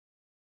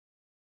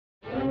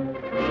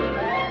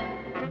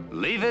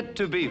Leave It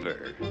to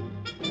Beaver.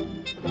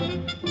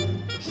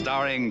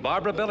 Starring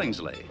Barbara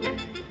Billingsley,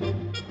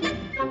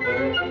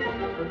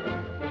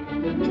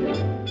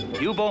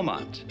 Hugh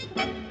Beaumont,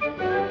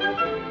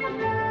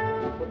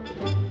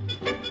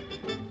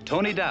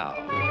 Tony Dow,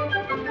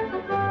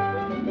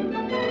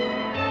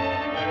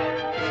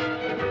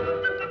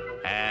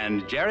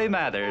 and Jerry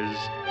Mathers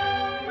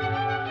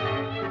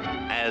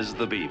as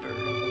the Beaver.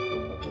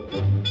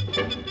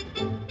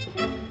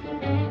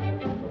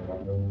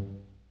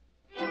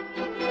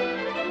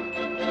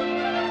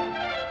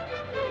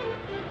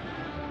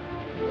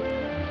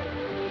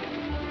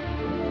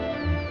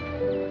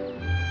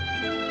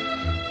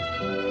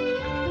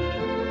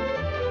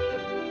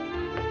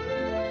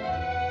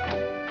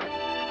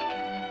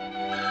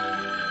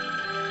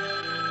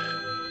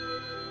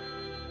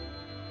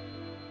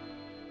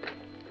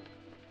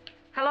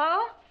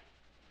 Hello?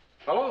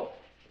 Hello?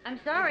 I'm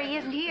sorry, he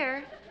isn't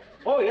here.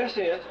 Oh, yes,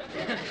 he is.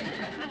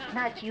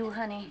 Not you,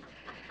 honey.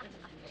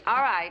 All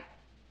right.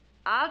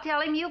 I'll tell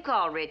him you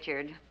called,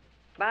 Richard.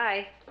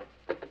 Bye.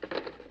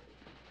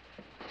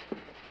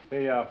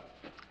 The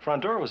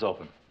front door was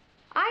open.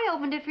 I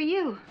opened it for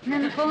you, and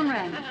then the phone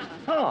rang.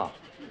 Oh.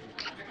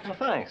 Well,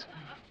 thanks.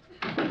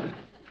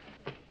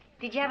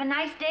 Did you have a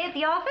nice day at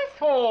the office?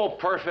 Oh,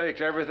 perfect.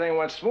 Everything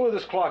went smooth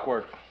as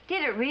clockwork.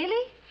 Did it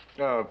really?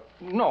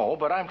 No,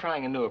 but I'm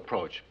trying a new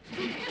approach.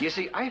 You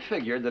see, I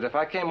figured that if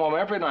I came home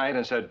every night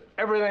and said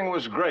everything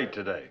was great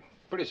today,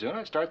 pretty soon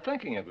I'd start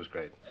thinking it was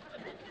great.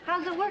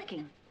 How's it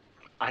working?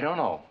 I don't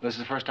know. This is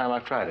the first time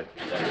I've tried it.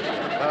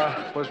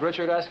 Was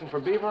Richard asking for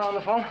Beaver on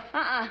the phone?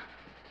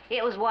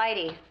 It was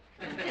Whitey.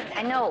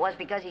 I know it was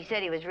because he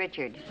said he was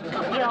Richard.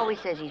 He always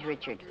says he's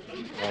Richard.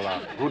 Well,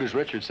 who does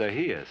Richard say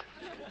he is?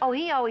 Oh,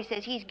 he always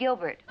says he's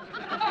Gilbert.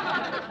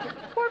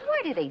 Ward,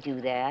 why do they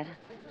do that?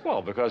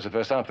 Well, because if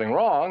there's something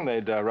wrong,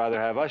 they'd rather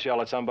have us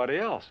yell at somebody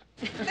else.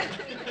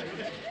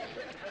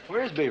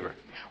 Where's Beaver?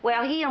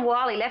 Well, he and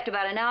Wally left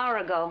about an hour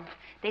ago.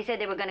 They said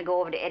they were going to go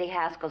over to Eddie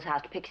Haskell's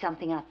house to pick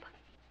something up.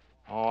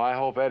 Oh, I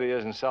hope Eddie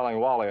isn't selling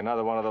Wally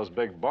another one of those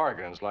big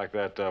bargains like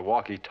that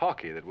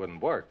walkie-talkie that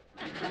wouldn't work.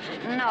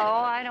 No,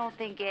 I don't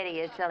think Eddie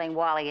is selling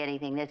Wally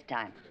anything this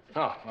time.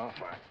 Oh, well,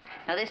 fine.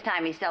 Now, this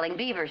time he's selling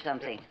Beaver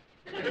something.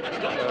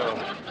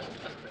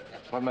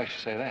 What makes you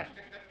say that?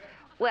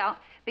 Well,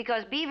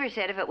 because Beaver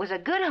said if it was a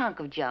good hunk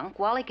of junk,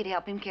 Wally could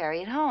help him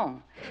carry it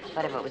home.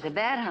 But if it was a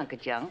bad hunk of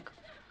junk,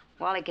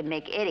 Wally could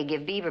make Eddie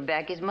give Beaver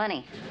back his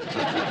money.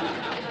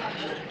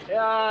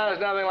 Yeah, there's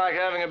nothing like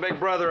having a big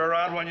brother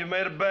around when you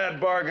made a bad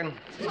bargain.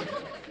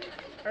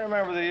 I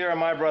remember the year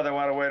my brother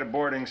went away to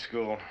boarding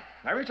school.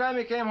 Every time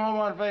he came home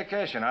on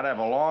vacation, I'd have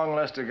a long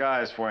list of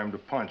guys for him to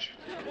punch.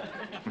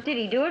 Did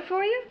he do it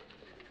for you?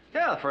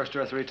 Yeah, the first 2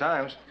 or 3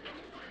 times.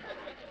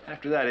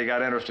 After that, he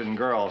got interested in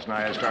girls, and I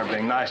had to start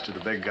being nice to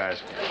the big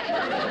guys.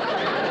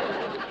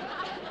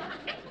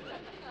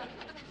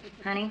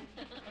 Honey,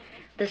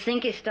 the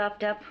sink is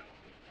stopped up.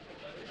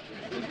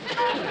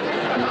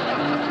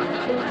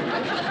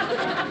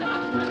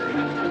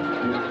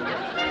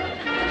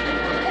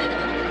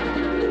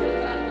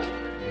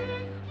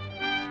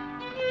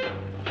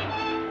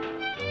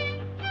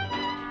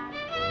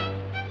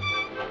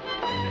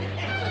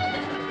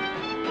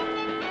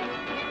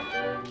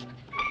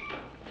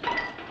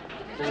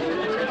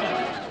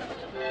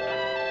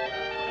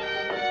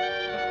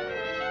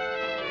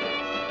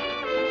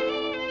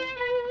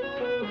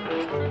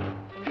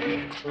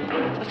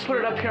 Let's put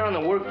it up here on the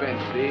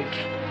workbench, Steve.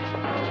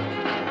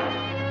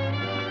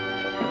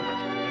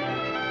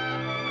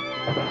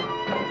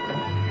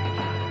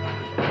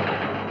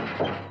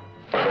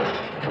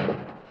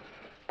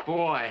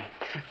 Boy,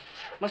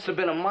 must have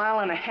been 1.5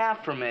 miles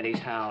from Eddie's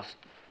house.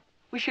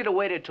 We should have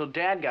waited till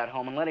Dad got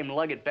home and let him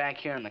lug it back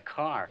here in the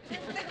car.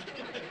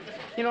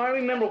 You know, I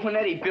remember when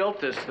Eddie built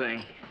this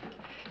thing.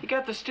 He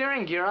got the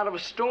steering gear out of a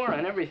store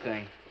and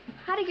everything.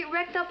 How'd it get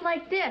wrecked up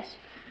like this?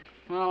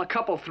 Well,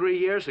 3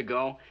 years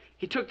ago,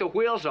 he took the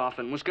wheels off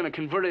and was going to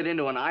convert it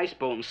into an ice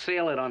boat and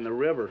sail it on the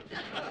river.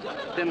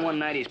 Then one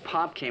night his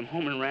pop came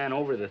home and ran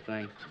over the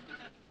thing.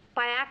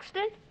 By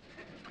accident?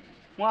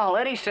 Well,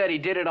 Eddie said he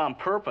did it on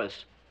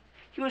purpose.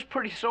 He was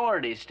pretty sore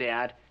at his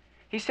dad.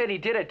 He said he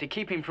did it to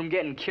keep him from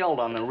getting killed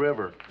on the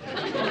river.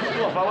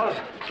 Hello, fellows.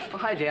 Oh,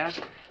 hi,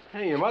 Dad.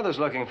 Hey, your mother's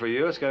looking for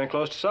you. It's getting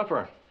close to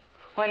supper.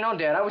 Well, I know,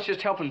 Dad. I was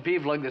just helping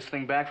Beaver lug this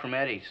thing back from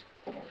Eddie's.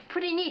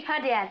 Pretty neat,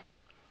 huh, Dad?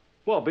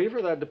 Well,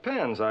 Beaver, that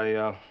depends.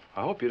 I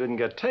hope you didn't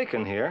get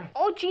taken here.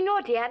 Oh, gee, no,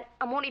 Dad.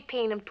 I'm only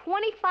paying him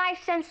 25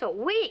 cents a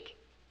week.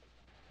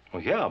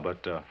 Well, yeah,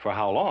 but for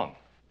how long?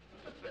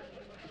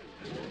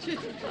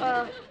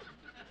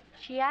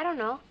 Gee, I don't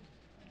know.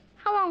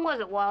 How long was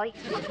it, Wally?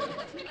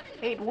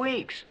 8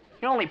 weeks.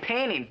 You're only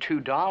paying him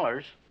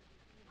 $2.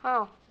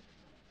 Oh.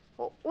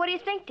 Well, what do you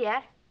think,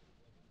 Dad?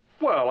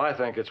 Well, I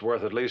think it's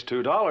worth at least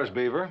 $2,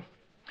 Beaver.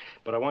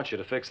 But I want you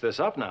to fix this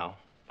up now.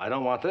 I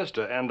don't want this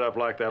to end up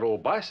like that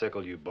old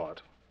bicycle you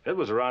bought. It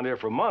was around here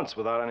for months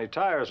without any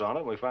tires on it,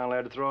 and we finally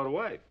had to throw it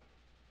away.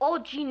 Oh,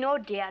 gee, no,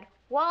 Dad.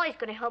 Wally's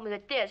gonna help me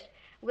with this.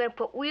 We're gonna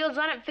put wheels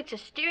on it and fix the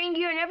steering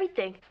gear and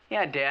everything.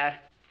 Yeah, Dad.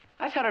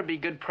 I thought it'd be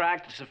good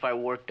practice if I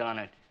worked on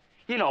it.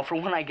 You know, for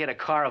when I get a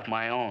car of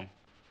my own.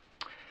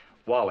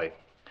 Wally,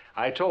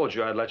 I told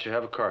you I'd let you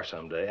have a car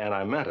someday, and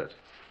I meant it.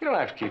 You don't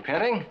have to keep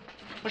hinting.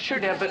 Well, sure,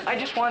 Dad, but I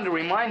just wanted to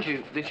remind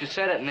you that you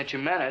said it and that you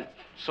meant it,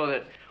 so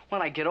that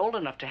when I get old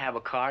enough to have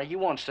a car, you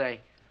won't say,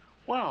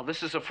 well,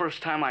 this is the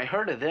first time I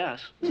heard of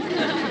this.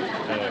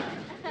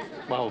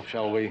 Well,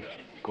 shall we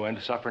go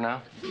into supper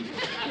now?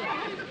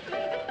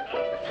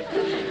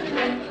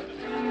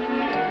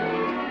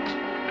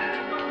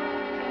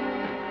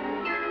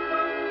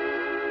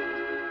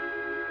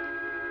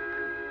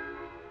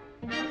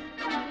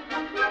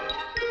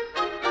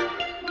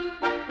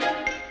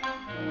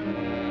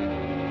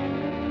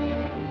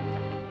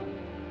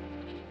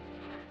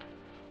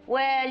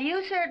 Well,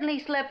 you certainly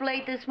slept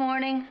late this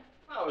morning.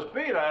 I was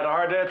beat. I had a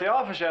hard day at the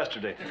office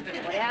yesterday.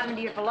 What happened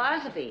to your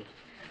philosophy?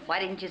 Why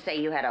didn't you say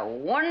you had a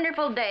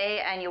wonderful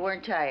day and you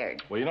weren't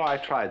tired? Well, you know, I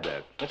tried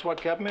that. That's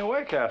what kept me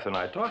awake half the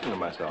night, talking to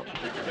myself.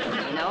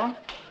 You know,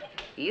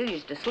 you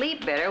used to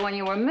sleep better when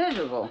you were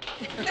miserable.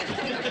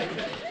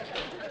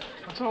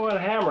 What's all that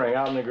hammering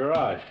out in the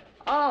garage?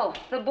 Oh,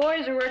 the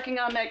boys are working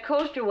on that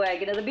coaster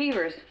wagon of the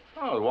Beavers.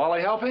 Oh, is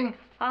Wally helping?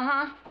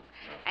 Uh-huh.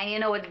 And you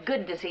know, it's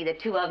good to see the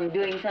two of them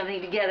doing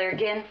something together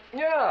again.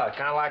 Yeah,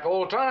 kind of like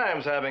old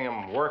times, having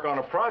them work on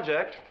a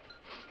project.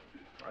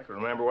 I can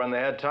remember when they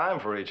had time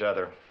for each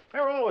other. They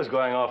were always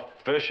going off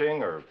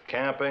fishing or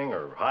camping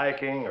or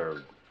hiking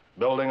or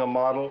building a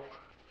model.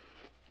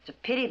 It's a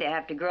pity to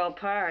have to grow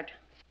apart.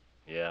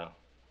 Yeah.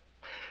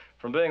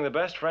 From being the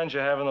best friends you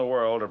have in the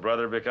world, a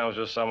brother becomes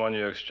just someone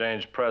you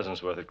exchange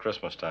presents with at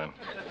Christmas time.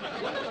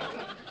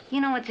 You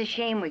know, it's a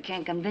shame we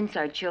can't convince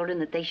our children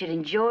that they should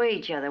enjoy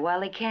each other while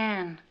they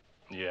can.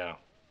 Yeah.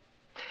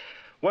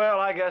 Well,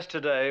 I guess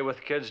today,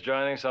 with kids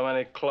joining so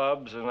many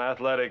clubs and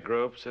athletic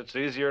groups, it's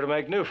easier to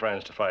make new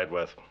friends to fight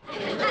with.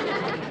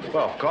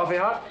 Well, coffee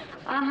hot?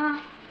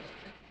 Uh-huh.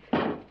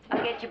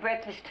 I'll get you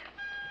breakfast.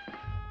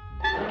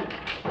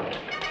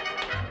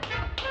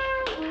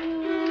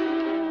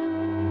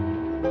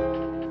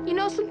 You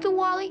know something,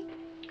 Wally?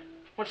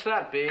 What's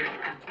that, Bee?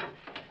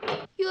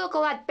 You look a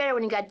lot better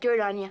when you got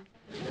dirt on you.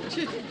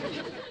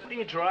 What are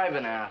you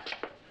driving at?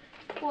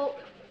 Well,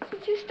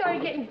 since you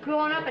started getting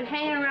grown up and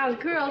hanging around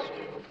girls,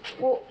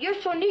 well, you're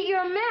so neat,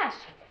 you're a mess.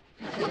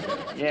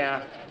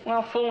 Yeah,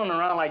 well, fooling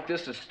around like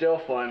this is still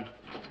fun.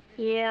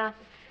 Yeah.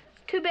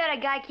 It's too bad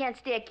a guy can't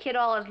stay a kid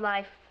all his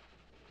life.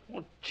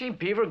 Well, gee,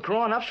 Beaver,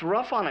 growing up's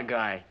rough on a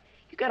guy.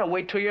 You gotta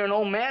wait till you're an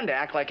old man to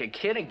act like a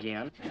kid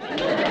again.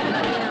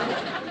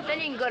 Yeah. Then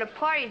you can go to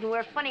parties and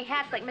wear funny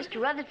hats like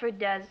Mr. Rutherford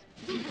does.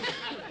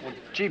 Well,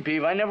 gee,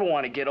 Beaver, I never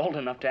want to get old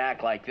enough to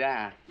act like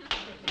that.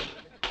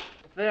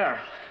 There.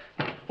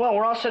 Well,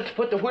 we're all set to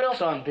put the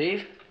wheels on,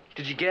 Beav.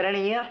 Did you get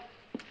any yet?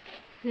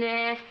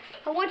 Nah.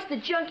 I went to the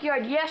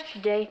junkyard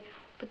yesterday,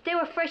 but they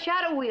were fresh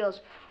out of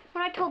wheels.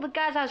 When I told the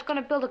guys I was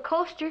going to build a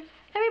coaster,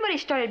 everybody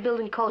started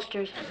building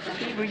coasters.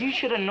 Beaver, you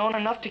should have known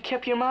enough to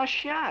keep your mouth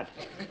shut.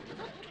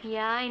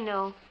 Yeah, I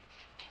know.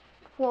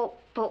 Well,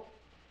 but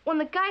when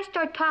the guys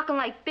start talking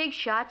like big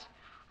shots,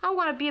 I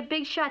want to be a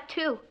big shot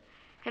too,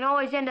 and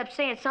always end up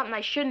saying something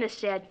I shouldn't have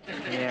said.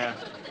 Yeah.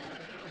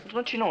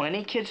 Don't you know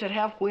any kids that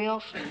have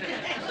wheels?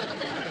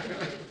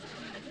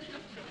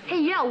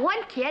 Hey, yeah,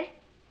 one kid.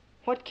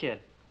 What kid?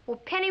 Well,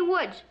 Penny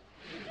Woods.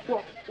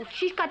 Well,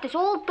 she's got this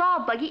old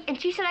doll buggy, and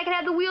she said I could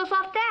have the wheels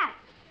off that.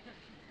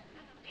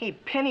 Hey,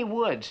 Penny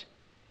Woods.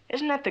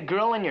 Isn't that the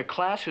girl in your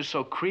class who's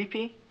so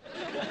creepy?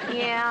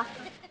 Yeah,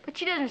 but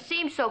she doesn't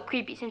seem so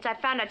creepy since I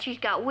found out she's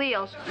got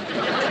wheels.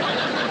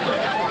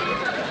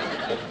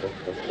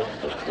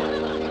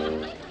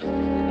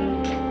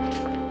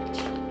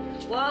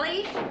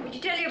 Wally, would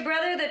you tell your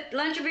brother that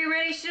lunch will be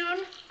ready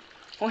soon?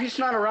 Oh, he's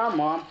not around,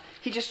 Mom.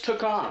 He just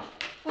took off.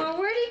 Well,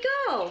 where'd he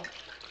go?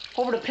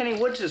 Over to Penny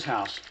Woods'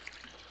 house.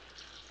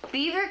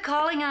 Beaver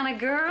calling on a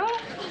girl?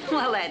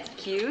 Well, that's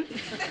cute.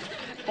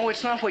 Oh,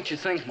 it's not what you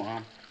think,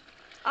 Mom.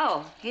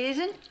 Oh, it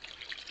isn't?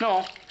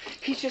 No,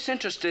 he's just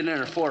interested in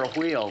her four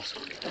wheels.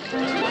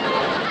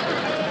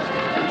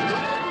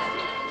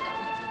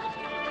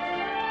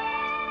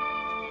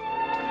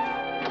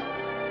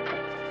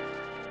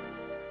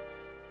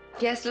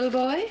 Yes, little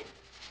boy?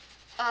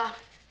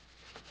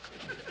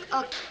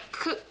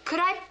 Could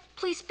I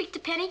please speak to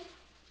Penny?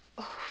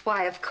 Oh,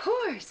 why, of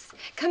course.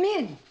 Come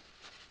in.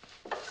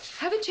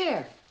 Have a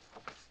chair.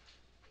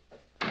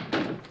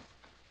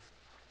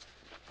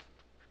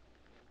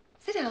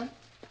 Sit down.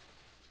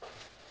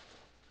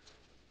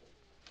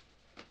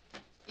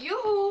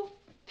 Yoo-hoo!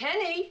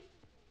 Penny!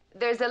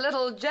 There's a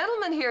little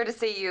gentleman here to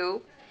see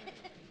you.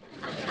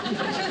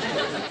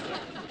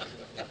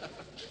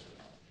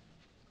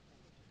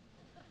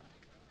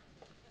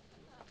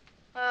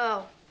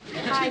 Oh,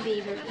 hi,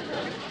 Beaver.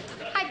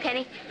 Hi,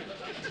 Penny.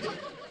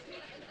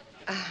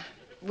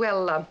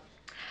 Well,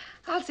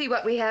 I'll see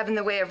what we have in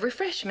the way of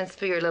refreshments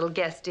for your little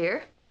guest,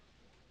 dear.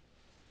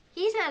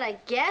 He's not a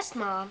guest,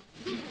 Mom.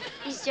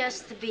 He's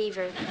just the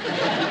Beaver.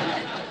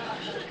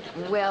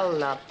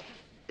 Well,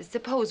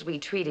 suppose we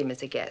treat him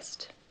as a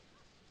guest.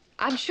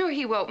 I'm sure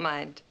he won't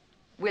mind.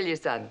 Will you,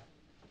 son?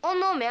 Oh,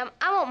 no, ma'am.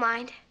 I won't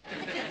mind.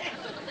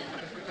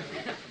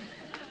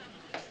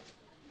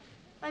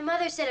 My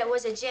mother said it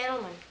was a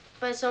gentleman,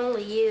 but it's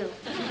only you.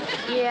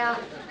 Yeah.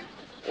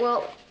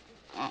 Well,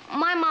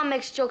 my mom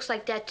makes jokes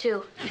like that,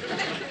 too.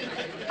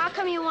 How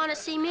come you want to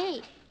see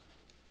me?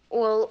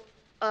 Well,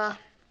 I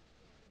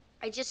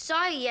just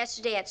saw you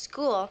yesterday at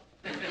school.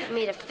 You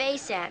made a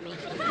face at me.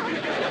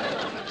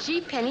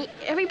 gee, Penny,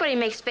 everybody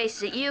makes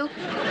faces at you.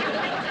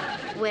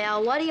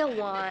 Well, what do you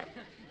want?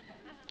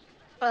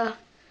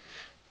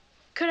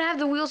 Could I have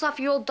the wheels off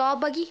your old doll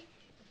buggy?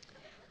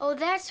 Oh,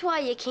 that's why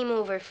you came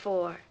over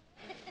for.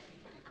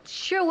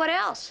 Sure, what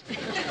else?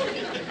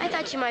 I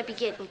thought you might be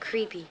getting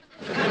creepy.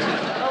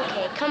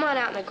 Okay, come on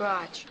out in the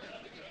garage.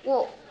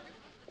 Well,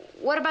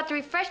 what about the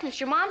refreshments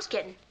your mom's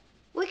getting?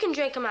 We can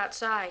drink them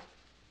outside.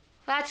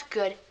 That's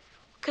good,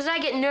 because I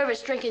get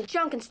nervous drinking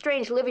junk in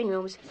strange living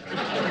rooms.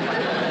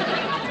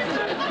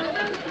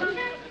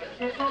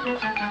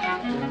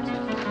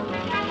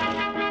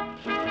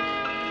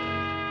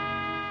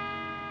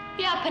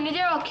 Yeah, Penny,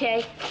 they're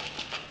okay.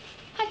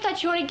 I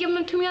thought you only given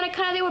them to me on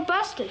account of they were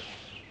busted.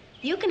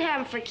 You can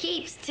have them for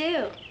keeps,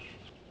 too.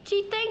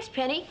 Gee, thanks,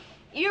 Penny.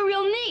 You're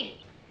real neat.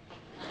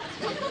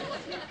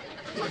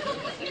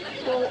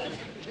 Well,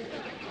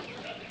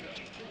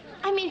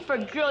 I mean, for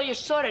a girl, you're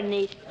sort of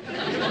neat.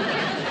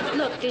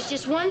 Look, there's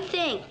just one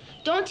thing.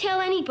 Don't tell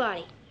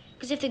anybody.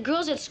 Because if the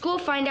girls at school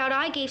find out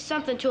I gave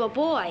something to a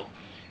boy,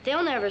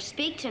 they'll never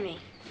speak to me.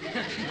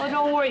 Oh,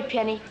 don't worry,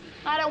 Penny.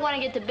 I don't want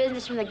to get the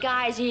business from the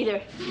guys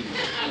either.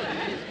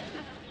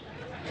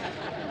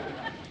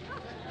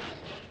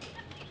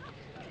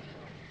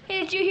 Hey,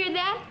 did you hear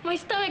that? My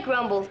stomach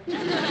rumbled.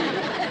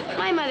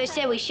 My mother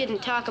said we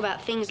shouldn't talk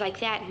about things like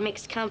that in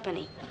mixed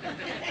company.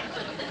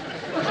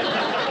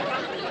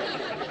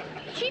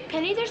 Gee,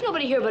 Penny, there's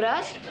nobody here but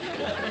us.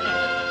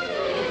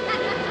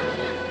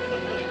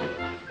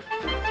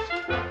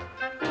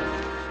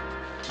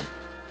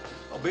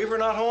 Oh, Beaver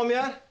not home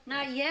yet?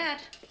 Not yet.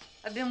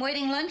 I've been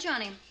waiting lunch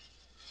on him.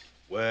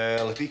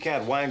 Well, if he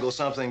can't wangle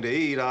something to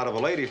eat out of a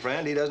lady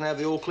friend, he doesn't have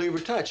the old cleaver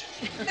touch.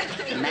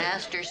 The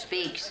master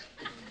speaks.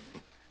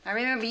 I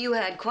remember you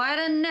had quite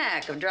a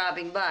knack of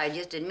dropping by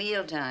just at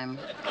mealtime.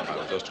 I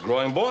was just a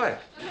growing boy.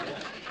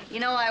 You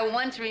know, I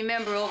once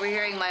remember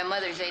overhearing my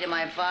mother say to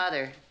my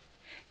father,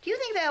 "Do you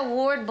think that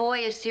Ward boy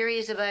is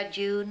serious about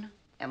June?"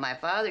 And my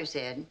father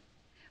said,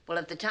 "Well,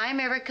 if the time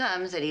ever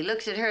comes that he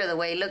looks at her the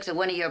way he looks at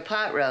one of your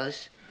pot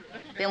roasts,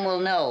 then we'll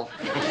know."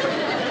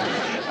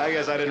 I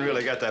guess I didn't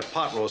really get that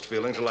pot roast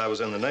feeling till I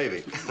was in the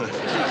Navy.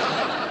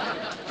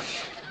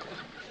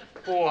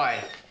 Boy,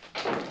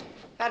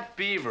 that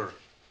Beaver.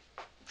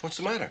 What's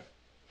the matter?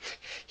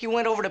 He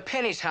went over to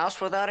Penny's house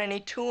without any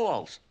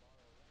tools.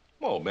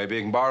 Well, maybe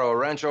he can borrow a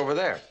wrench over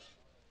there.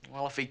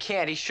 Well, if he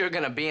can't, he's sure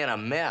gonna be in a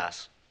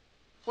mess.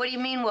 What do you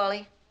mean,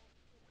 Wally?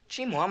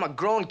 Gee, Mom, a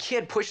grown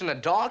kid pushing a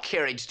doll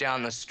carriage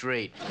down the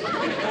street.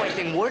 The only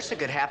thing worse that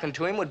could happen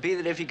to him would be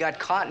that if he got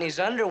caught in his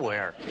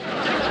underwear.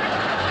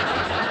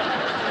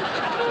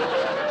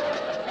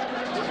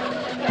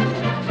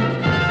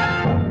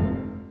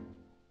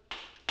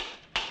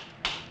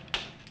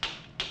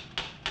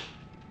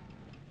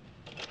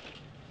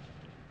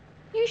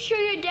 You sure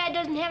your dad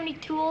doesn't have any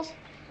tools?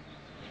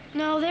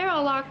 No, they're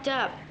all locked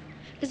up.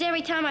 Because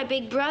every time my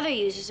big brother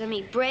uses them,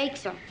 he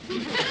breaks them.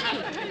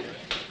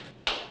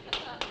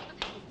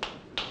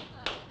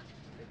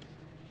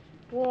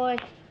 Boy,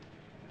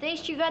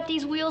 thanks you got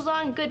these wheels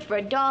on good for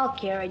a doll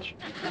carriage.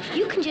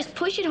 You can just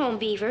push it home,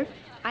 Beaver.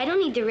 I don't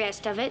need the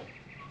rest of it.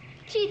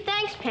 Gee,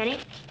 thanks, Penny.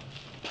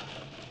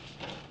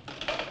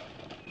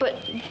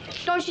 But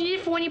don't you need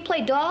it for when you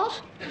play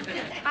dolls?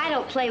 I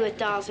don't play with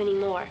dolls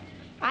anymore.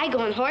 I go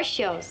on horse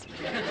shows.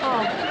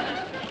 Oh.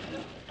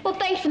 Well,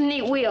 thanks for the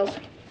neat wheels.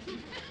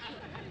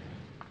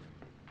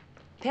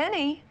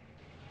 Penny,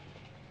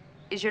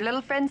 is your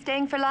little friend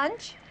staying for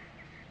lunch?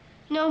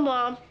 No,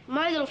 Mom.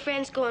 My little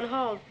friend's going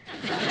home.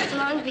 So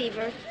long,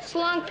 Beaver. So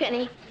long,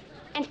 Penny.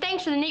 And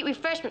thanks for the neat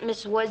refreshment,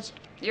 Mrs. Woods.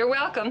 You're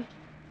welcome.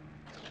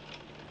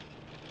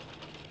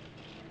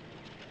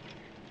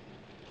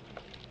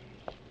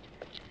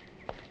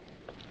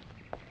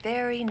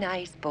 Very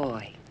nice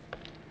boy.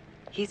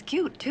 He's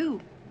cute, too.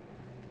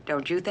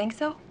 Don't you think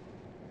so?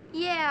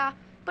 Yeah,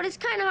 but it's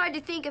kind of hard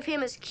to think of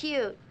him as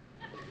cute.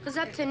 Because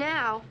up to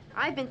now,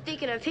 I've been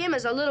thinking of him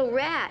as a little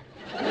rat.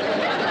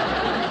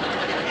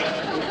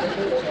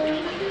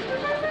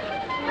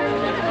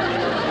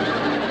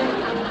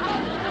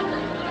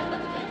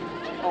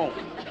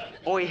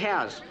 Oh, he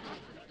has.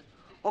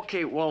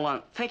 Okay,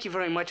 well, thank you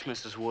very much,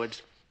 Mrs.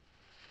 Woods.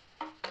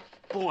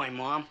 Boy,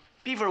 Mom,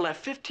 Beaver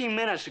left 15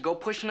 minutes ago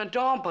pushing a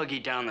doll buggy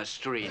down the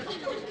street.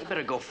 I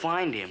better go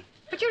find him.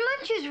 But your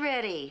lunch is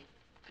ready.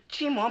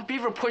 Gee, Mom,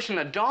 Beaver pushing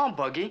a doll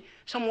buggy,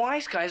 some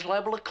wise guy's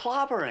liable to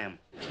clobber him.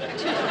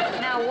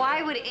 Now,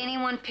 why would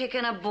anyone pick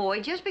on a boy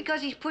just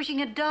because he's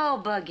pushing a doll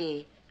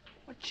buggy?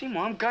 Well, gee,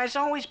 Mom, guys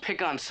always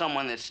pick on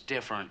someone that's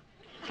different.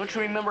 Don't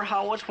you remember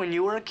how it was when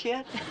you were a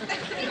kid?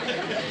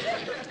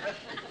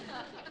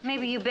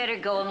 Maybe you better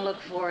go and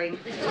look for him.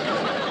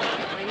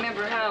 Remember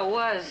remember how it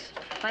was.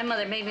 My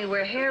mother made me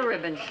wear hair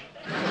ribbons.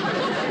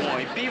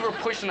 Boy, Beaver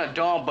pushing a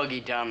doll buggy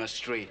down the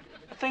street.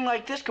 A thing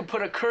like this could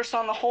put a curse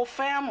on the whole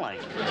family.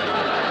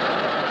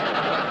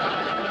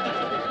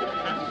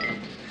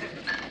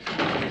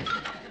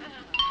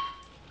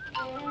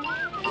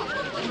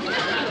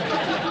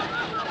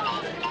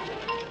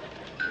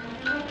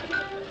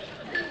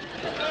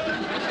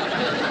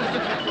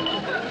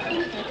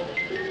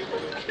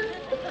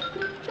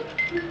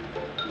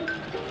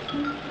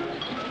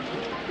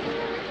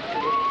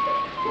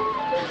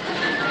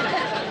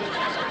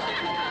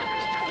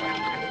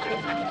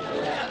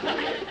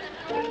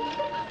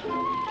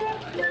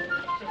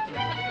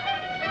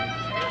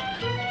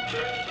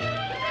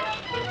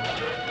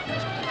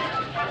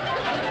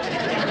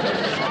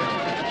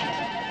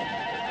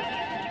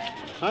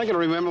 I can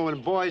remember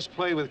when boys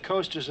played with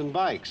coasters and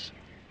bikes.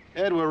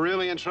 Ed, we're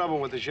really in trouble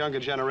with this younger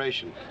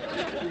generation.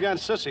 We've gone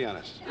sissy on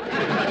us.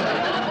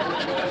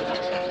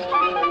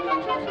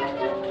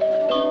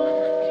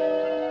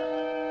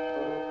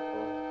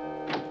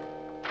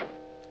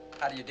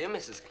 How do you do,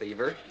 Mrs.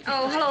 Cleaver?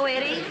 Oh, hello,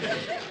 Eddie.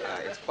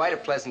 It's quite a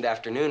pleasant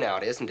afternoon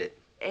out, isn't it?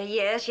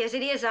 Yes, it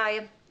is.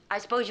 I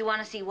suppose you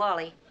want to see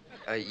Wally.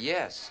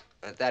 Yes.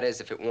 That is,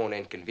 if it won't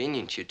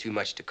inconvenience you too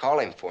much to call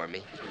him for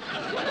me.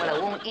 Well,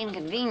 it won't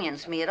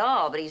inconvenience me at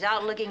all, but he's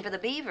out looking for the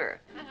Beaver.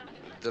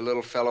 The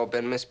little fellow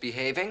been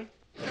misbehaving?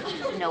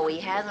 No, he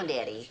hasn't,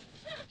 Eddie.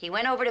 He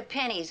went over to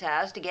Penny's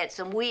house to get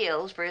some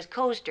wheels for his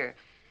coaster,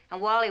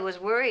 and Wally was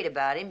worried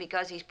about him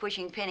because he's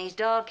pushing Penny's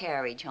doll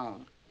carriage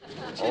home.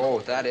 Oh,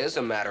 that is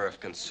a matter of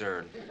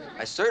concern.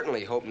 I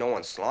certainly hope no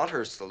one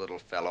slaughters the little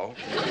fellow.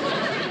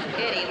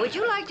 Eddie, would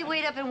you like to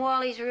wait up in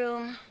Wally's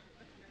room?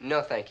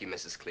 No, thank you,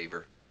 Mrs.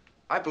 Cleaver.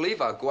 I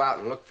believe I'll go out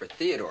and look for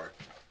Theodore.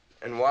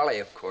 And Wally,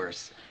 of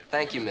course.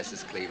 Thank you,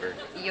 Mrs. Cleaver.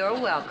 You're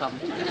welcome.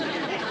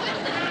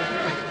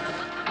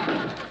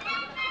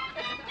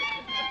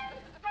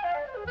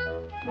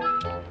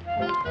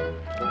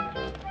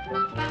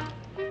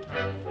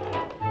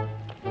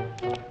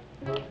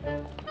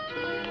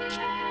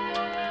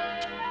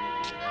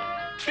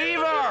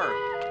 Beaver!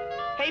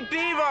 Hey,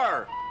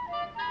 Beaver!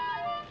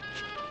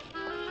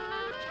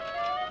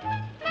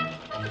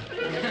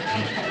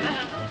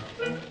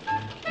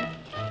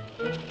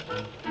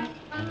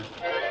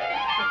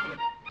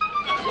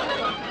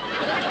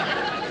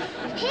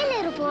 Hey,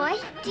 little boy,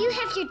 do you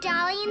have your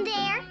dolly in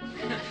there?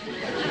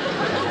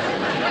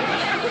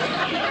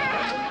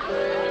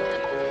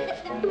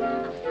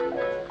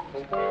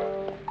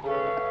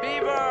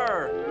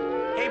 Beaver!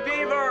 Hey,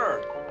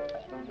 Beaver!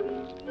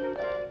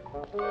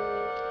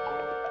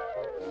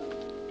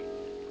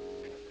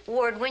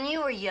 Ward, when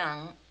you were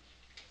young,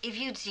 if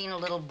you'd seen a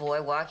little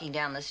boy walking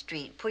down the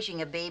street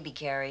pushing a baby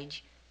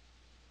carriage,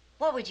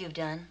 what would you have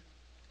done?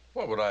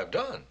 What would I have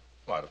done?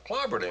 Well, I'd have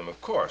clobbered him, of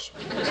course.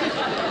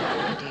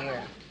 Oh,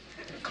 dear.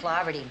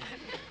 Clobbered him.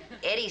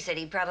 Eddie said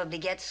he'd probably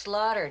get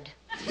slaughtered.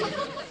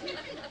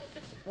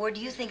 Ward, do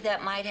you think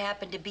that might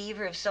happen to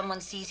Beaver if someone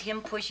sees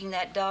him pushing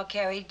that doll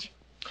carriage?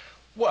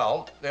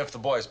 Well, if the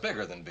boy's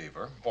bigger than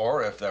Beaver,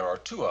 or if there are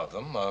two of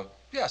them,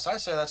 yes,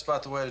 I'd say that's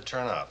about the way to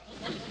turn out.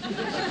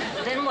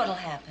 Then what'll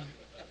happen?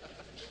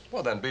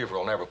 Well, then Beaver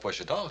will never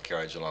push a doll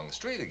carriage along the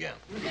street again.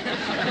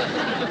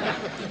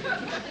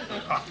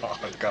 Oh,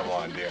 come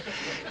on, dear.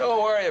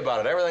 Don't worry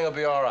about it. Everything will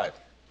be all right.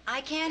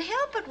 I can't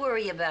help but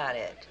worry about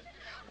it.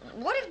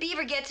 What if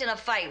Beaver gets in a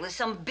fight with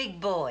some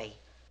big boy?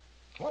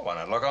 Well, why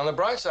not look on the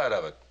bright side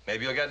of it?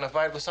 Maybe you'll get in a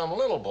fight with some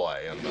little boy,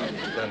 and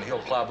then he'll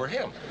clobber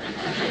him.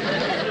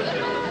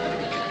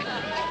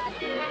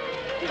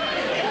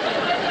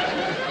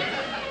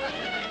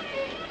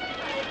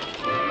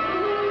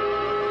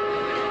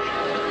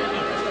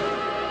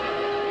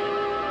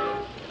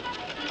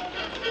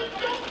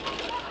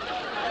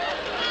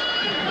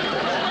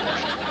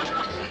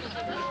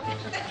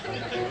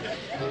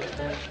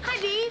 Hi,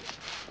 Beav.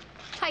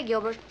 Hi,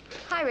 Gilbert.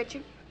 Hi,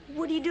 Richard.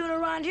 What are you doing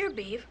around here,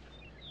 Beav?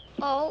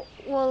 Oh,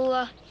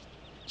 well,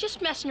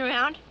 just messing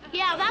around.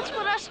 Yeah, that's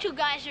what us two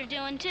guys are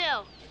doing,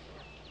 too.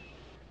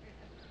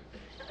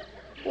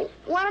 Well,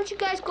 why don't you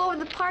guys go over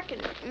to the park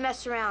and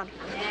mess around?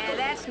 Nah,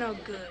 that's no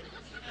good.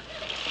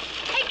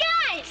 Hey,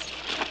 guys!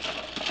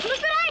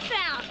 Look what I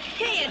found!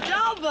 Hey, a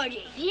doll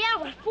buggy. Yeah,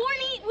 with 4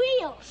 neat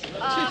wheels.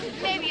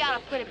 Maybe you ought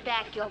to put it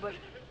back, Gilbert.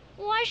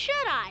 Why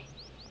should I?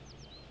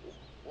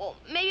 Well,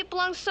 maybe it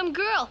belongs to some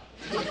girl.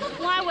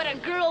 Why would a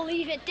girl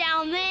leave it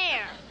down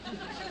there?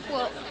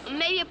 Well,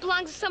 maybe it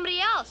belongs to somebody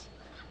else.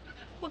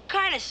 What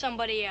kind of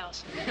somebody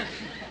else?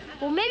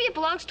 Well, maybe it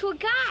belongs to a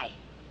guy.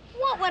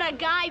 What would a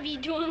guy be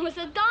doing with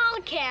a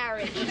doll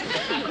carriage?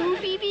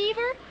 Goofy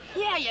Beaver?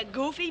 Yeah, you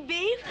goofy,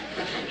 Beav.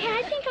 Hey,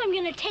 I think I'm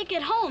gonna take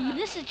it home.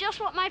 This is just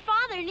what my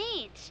father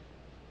needs.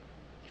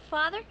 Your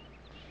father?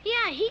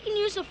 Yeah, he can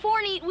use the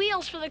 4 neat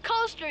wheels for the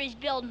coaster he's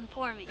building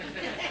for me.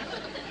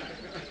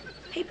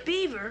 Hey,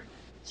 Beaver,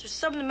 is there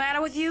something the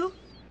matter with you?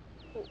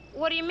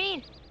 What do you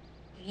mean?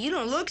 You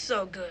don't look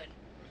so good.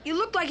 You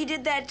look like you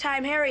did that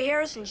time Harry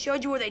Harrison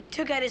showed you where they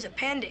took out his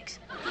appendix.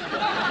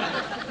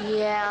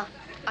 Yeah,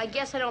 I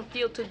guess I don't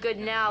feel too good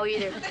now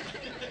either.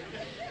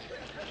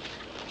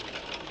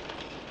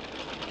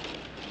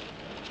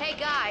 Hey,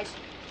 guys.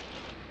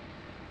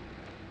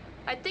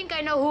 I think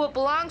I know who it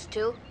belongs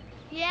to.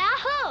 Yeah,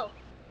 who?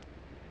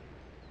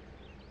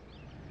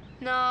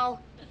 No,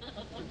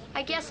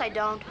 I guess I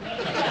don't.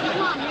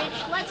 Come on,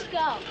 Rich, let's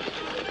go.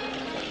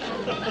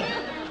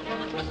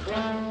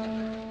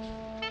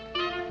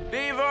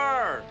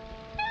 Beaver!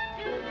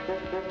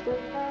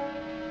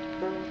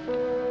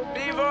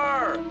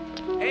 Beaver!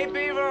 Hey,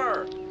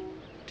 Beaver!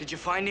 Did you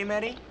find him,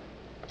 Eddie?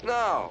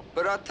 No,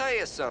 but I'll tell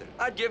you something.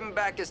 I'd give him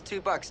back his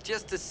 $2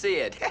 just to see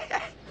it.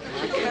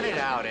 Cut it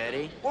out,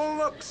 Eddie. Well,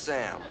 look,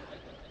 Sam.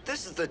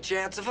 This is the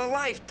chance of a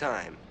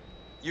lifetime.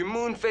 Your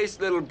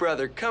moon-faced little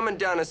brother coming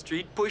down the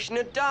street pushing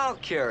a doll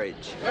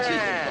carriage.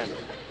 Man!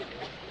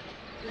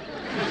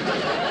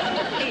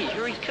 Hey,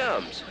 here he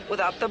comes,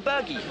 without the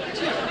buggy.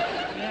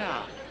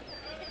 Yeah.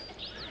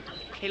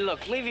 Hey,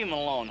 look, leave him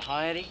alone, huh,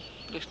 Eddie?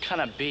 Looks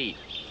kind of beat.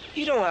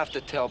 You don't have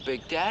to tell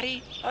Big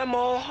Daddy. I'm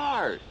all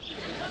heart.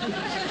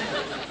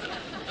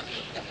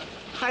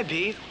 Hi,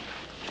 Beav.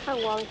 Hi,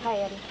 Wally. Hi,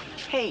 Eddie.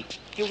 Hey,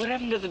 what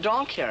happened to the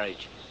doll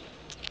carriage?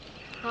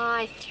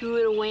 I threw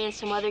it away and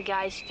some other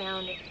guys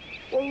found it.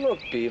 Well, look,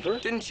 Beaver.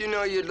 Didn't you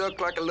know you'd look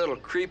like a little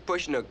creep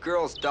pushing a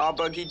girl's doll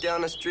buggy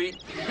down the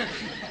street?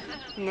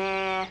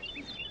 Nah.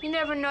 You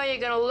never know you're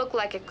gonna look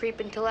like a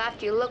creep until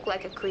after you look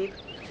like a creep.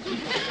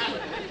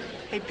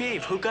 Hey,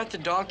 Beav, who got the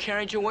doll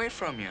carriage away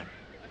from you?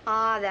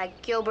 Ah,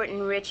 that Gilbert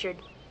and Richard.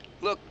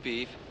 Look,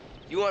 Beav,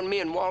 you want me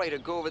and Wally to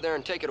go over there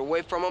and take it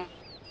away from him?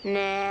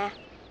 Nah.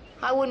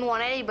 I wouldn't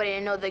want anybody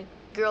to know the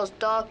girl's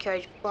doll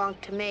carriage belonged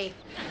to me.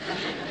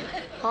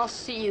 I'll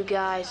see you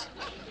guys.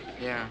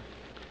 Yeah.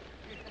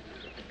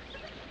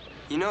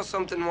 You know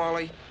something,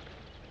 Wally?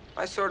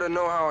 I sort of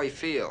know how he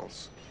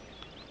feels.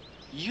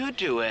 You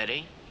do,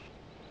 Eddie.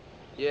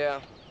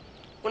 Yeah.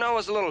 When I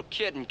was a little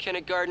kid in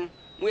kindergarten,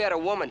 we had a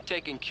woman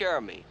taking care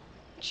of me.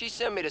 She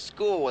sent me to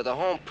school with a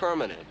home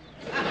permanent.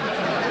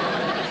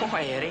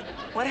 Boy, Eddie,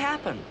 what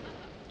happened?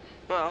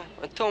 Well,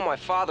 I told my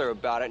father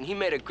about it, and he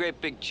made a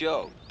great big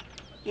joke.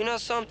 You know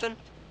something?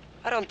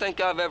 I don't think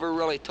I've ever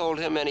really told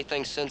him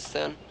anything since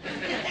then.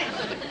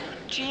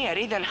 Gee,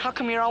 Eddie, then how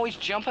come you're always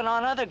jumping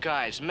on other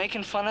guys,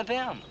 making fun of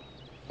them?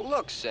 Well,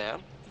 look,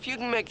 Sam, if you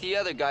can make the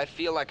other guy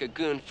feel like a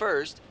goon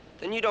first,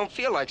 then you don't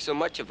feel like so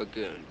much of a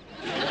goon.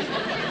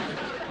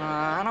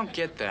 I don't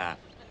get that.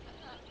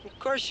 Of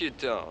course you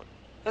don't.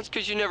 That's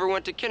because you never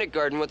went to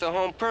kindergarten with a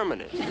home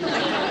permanent. You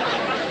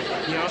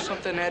know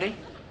something, Eddie?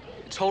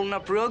 It's holding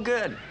up real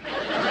good.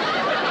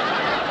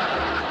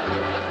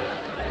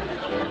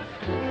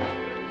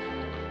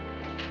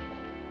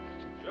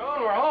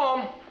 Joan, we're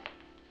home.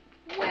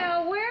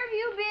 Well, where have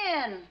you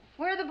been?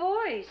 Where are the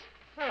boys?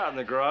 Out in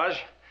the garage.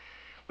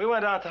 We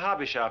went down to the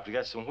hobby shop to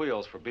get some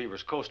wheels for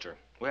Beaver's coaster.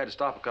 We had to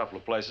stop a couple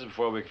of places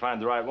before we could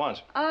find the right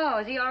ones. Oh,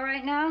 is he all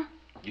right now?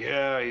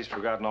 Yeah, he's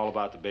forgotten all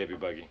about the baby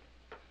buggy.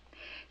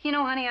 You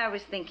know, honey, I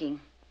was thinking,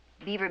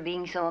 Beaver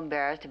being so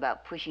embarrassed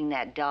about pushing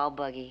that doll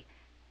buggy,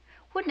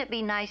 wouldn't it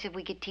be nice if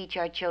we could teach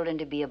our children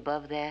to be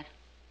above that?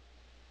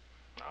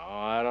 Oh,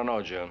 I don't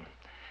know, June.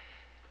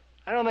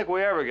 I don't think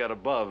we ever get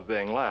above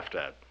being laughed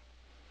at.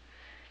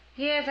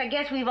 Yes, I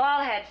guess we've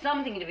all had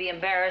something to be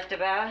embarrassed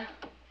about.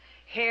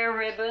 Hair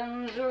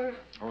ribbons or...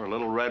 Or a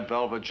little red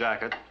velvet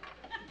jacket.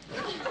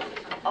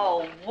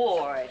 Oh,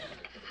 Ward.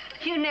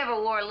 You never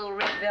wore a little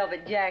red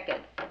velvet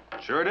jacket.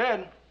 Sure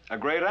did. A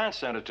great aunt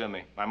sent it to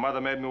me. My mother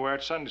made me wear it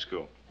to Sunday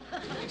school.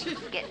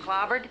 Get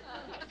clobbered?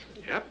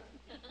 Yep.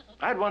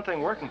 I had one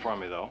thing working for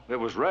me, though. It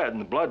was red and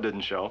the blood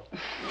didn't show.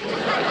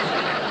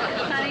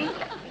 Honey,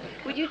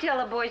 would you tell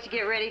the boys to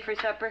get ready for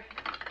supper?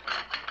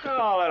 Oh,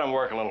 I'll let them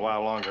work a little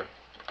while longer.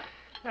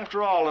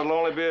 After all, it'll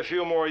only be a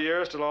few more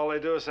years till all they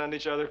do is send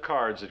each other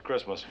cards at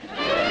Christmas.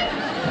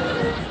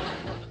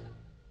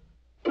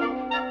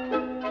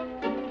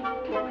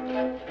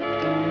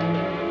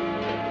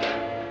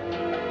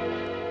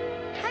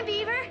 Hi,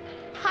 Beaver.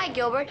 Hi,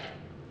 Gilbert.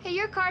 Hey,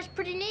 your car's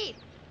pretty neat.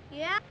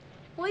 Yeah?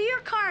 Well, your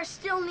car is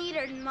still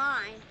neater than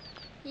mine.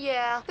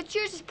 Yeah, but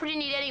yours is pretty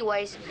neat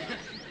anyways.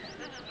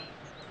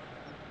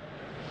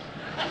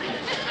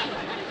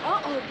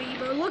 Uh-oh,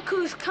 Beaver, look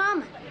who's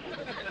coming.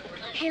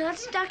 Hey,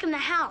 let's duck in the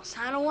house.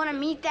 I don't want to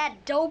meet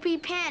that dopey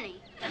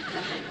Penny.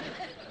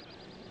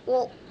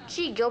 Well,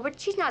 gee, Gilbert,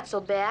 she's not so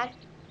bad.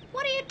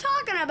 What are you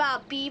talking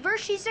about, Beaver?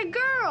 She's a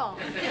girl.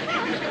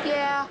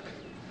 Yeah,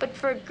 but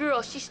for a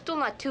girl, she's still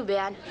not too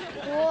bad.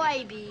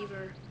 Boy,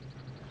 Beaver.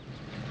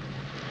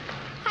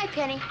 Hi,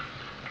 Penny.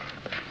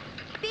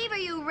 Beaver,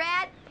 you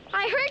rat.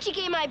 I heard you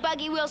gave my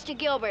buggy wheels to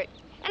Gilbert.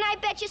 And I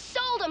bet you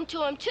sold them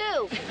to him,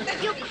 too.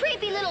 You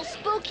creepy little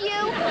spook,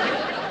 you.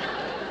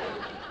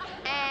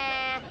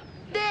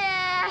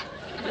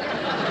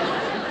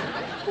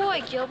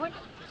 Boy, Gilbert,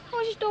 I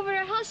was just over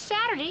at her house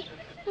Saturday,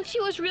 and she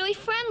was really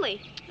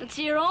friendly. It's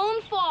your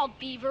own fault,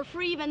 Beaver,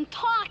 for even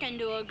talking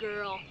to a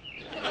girl.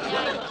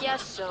 Yeah, I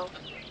guess so.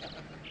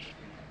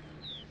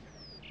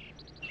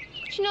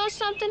 But you know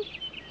something?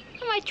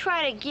 I might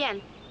try it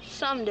again,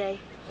 someday.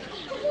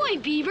 Boy,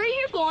 Beaver,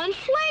 you're going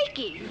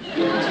flaky.